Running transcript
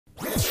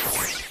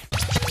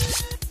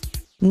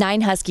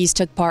9 Huskies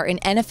took part in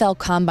NFL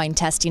Combine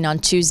testing on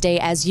Tuesday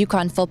as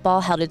UConn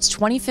football held its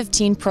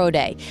 2015 Pro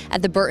Day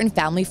at the Burton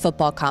Family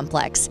Football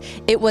Complex.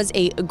 It was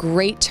a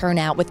great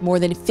turnout with more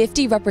than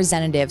 50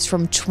 representatives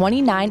from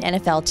 29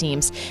 NFL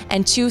teams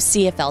and 2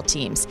 CFL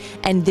teams.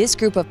 And this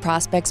group of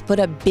prospects put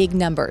up big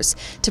numbers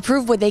to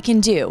prove what they can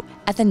do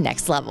at the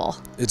next level.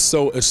 It's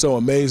so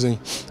amazing.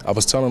 I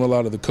was telling a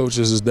lot of the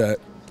coaches is that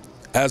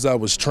as I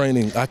was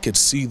training, I could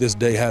see this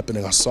day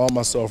happening. I saw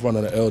myself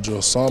running the L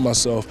drill, saw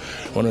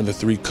myself running the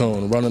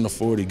 3-cone, running the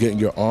 40, getting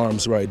your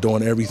arms right,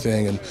 doing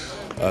everything. And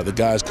the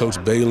guys,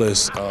 Coach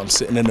Bayless,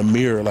 sitting in the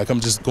mirror, like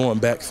I'm just going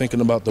back thinking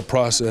about the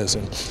process.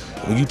 And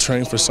when you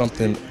train for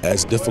something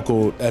as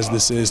difficult as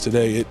this is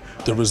today,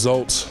 the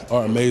results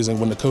are amazing.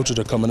 When the coaches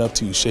are coming up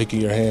to you, shaking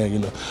your hand, you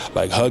know,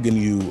 like hugging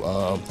you,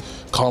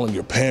 calling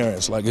your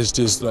parents, like it's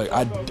just like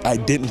I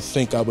didn't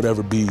think I would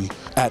ever be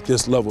at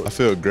this level. I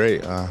feel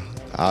great.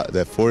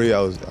 That 40, I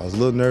was a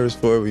little nervous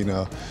for it, but, you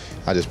know,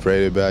 I just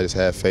prayed about it, I just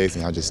had faith,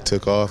 and I just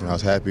took off, and I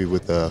was happy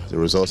with the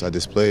results I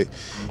displayed.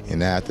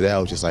 And then after that, I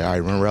was just like, all right,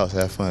 run routes,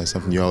 have fun. It's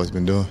something you've always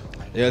been doing.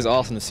 Yeah, it was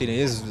awesome to see them.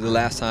 This is the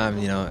last time,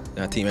 you know,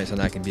 our teammates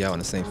and I can be out on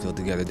the same field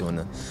together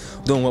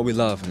doing what we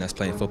love, and that's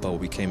playing football,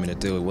 what we came in to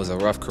do. It was a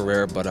rough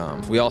career, but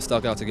we all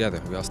stuck out together.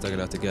 We all stuck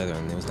it out together,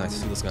 and it was nice to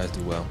see those guys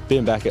do well.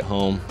 Being back at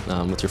home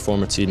with your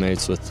former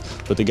teammates,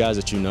 with the guys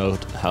that you know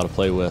how to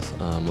play with,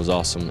 was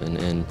awesome.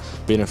 And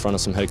being in front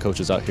of some head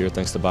coaches out here,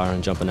 thanks to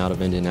Byron jumping out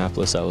of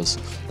Indianapolis, that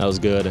was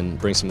good, and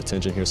bring some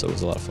attention here, so it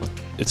was a lot of fun.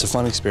 It's a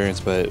fun experience,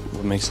 but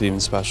what makes it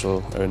even special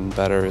and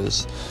better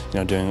is, you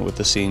know, doing it with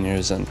the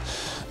seniors and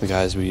the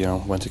guys we, you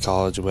know, went to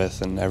college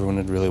with, and everyone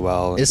did really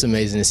well. It's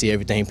amazing to see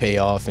everything pay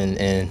off,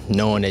 and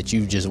knowing that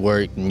you just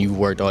worked, and you've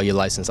worked all your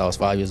life since I was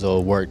 5 years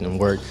old, worked,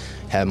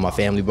 having my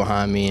family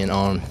behind me,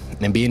 and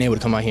being able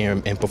to come out here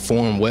and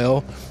perform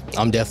well.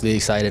 I'm definitely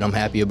excited. I'm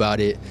happy about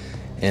it.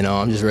 And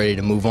I'm just ready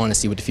to move on and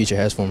see what the future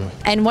has for me.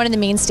 And one of the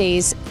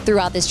mainstays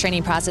throughout this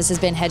training process has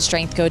been head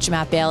strength coach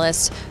Matt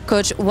Bayless.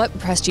 Coach, what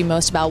impressed you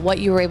most about what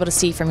you were able to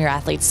see from your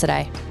athletes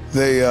today?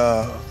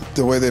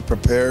 The way they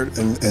prepared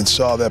and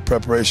saw that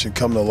preparation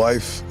come to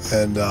life,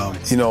 and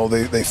you know,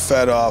 they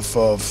fed off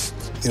of,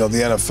 you know, the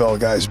NFL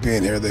guys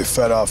being here. They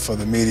fed off of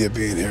the media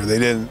being here.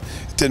 It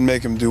didn't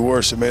make them do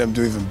worse. It made them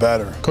do even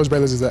better. Coach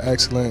Bayless is an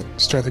excellent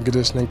strength and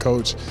conditioning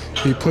coach.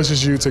 He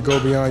pushes you to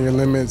go beyond your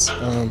limits.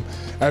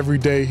 Every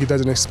day he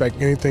doesn't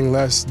expect anything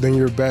less than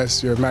your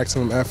best, your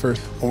maximum effort.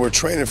 When we're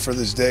training for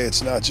this day,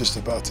 it's not just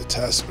about the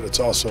test, but it's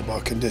also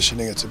about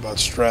conditioning, it's about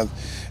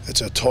strength. It's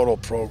a total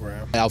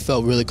program. I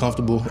felt really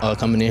comfortable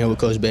coming in here with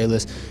Coach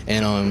Bayless,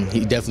 and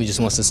he definitely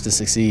just wants us to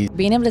succeed.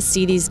 Being able to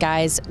see these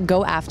guys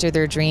go after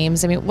their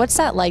dreams, I mean, what's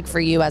that like for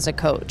you as a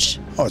coach?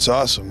 Oh, it's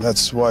awesome.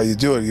 That's why you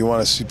do it. You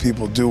want to see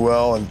people do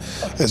well, and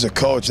as a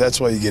coach,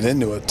 that's why you get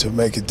into it, to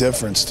make a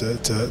difference,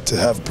 to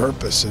have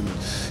purpose. And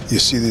you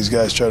see these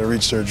guys try to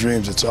reach their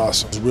dreams. It's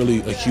awesome. It's really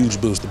a huge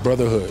boost, the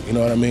brotherhood, you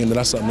know what I mean? And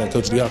that's something that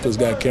Coach Diaco's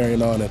got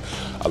carrying on, and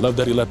I love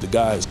that he let the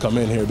guys come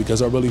in here,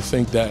 because I really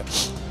think that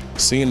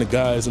seeing the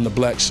guys in the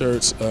black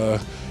shirts,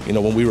 you know,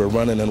 when we were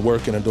running and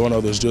working and doing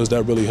all those drills,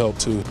 that really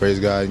helped too. Praise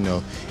God, you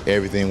know,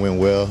 everything went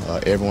well.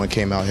 Everyone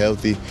came out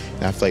healthy,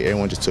 and I feel like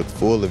everyone just took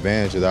full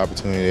advantage of the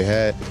opportunity they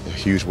had. A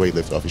huge weight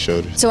lift off your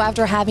shoulders. So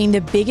after having the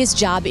biggest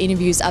job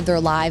interviews of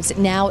their lives,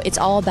 now it's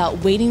all about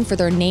waiting for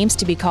their names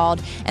to be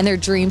called and their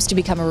dreams to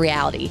become a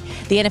reality.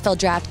 The NFL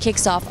Draft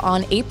kicks off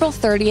on April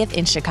 30th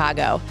in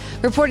Chicago.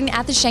 Reporting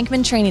at the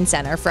Schenkman Training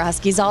Center for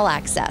Huskies All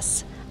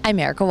Access, I'm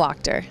Erica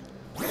Wachter.